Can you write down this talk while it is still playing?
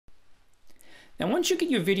Now once you get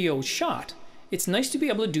your videos shot, it's nice to be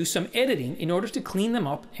able to do some editing in order to clean them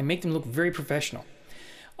up and make them look very professional.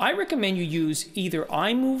 I recommend you use either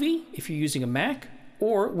iMovie if you're using a Mac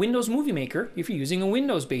or Windows Movie Maker if you're using a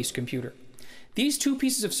Windows-based computer. These two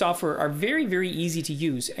pieces of software are very, very easy to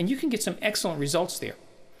use, and you can get some excellent results there.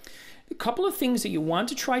 A couple of things that you want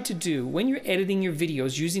to try to do when you're editing your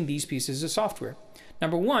videos using these pieces of software.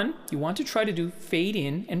 Number one, you want to try to do fade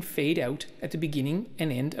in and fade out at the beginning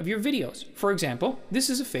and end of your videos. For example, this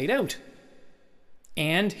is a fade out.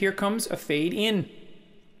 And here comes a fade in.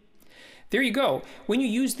 There you go. When you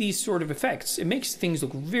use these sort of effects, it makes things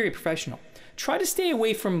look very professional. Try to stay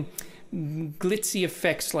away from glitzy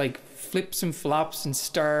effects like flips and flops and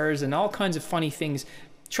stars and all kinds of funny things.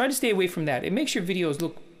 Try to stay away from that. It makes your videos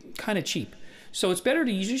look kind of cheap. So it's better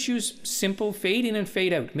to just use simple fade in and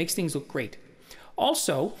fade out. It makes things look great.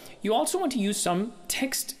 Also, you also want to use some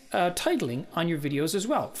text titling on your videos as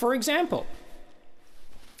well. For example,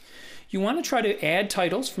 you want to try to add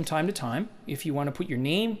titles from time to time. If you want to put your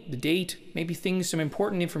name, the date, maybe some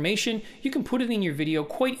important information, you can put it in your video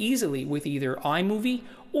quite easily with either iMovie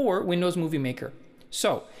or Windows Movie Maker.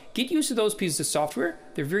 So get used to those pieces of software.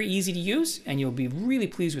 They're very easy to use and you'll be really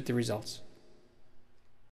pleased with the results.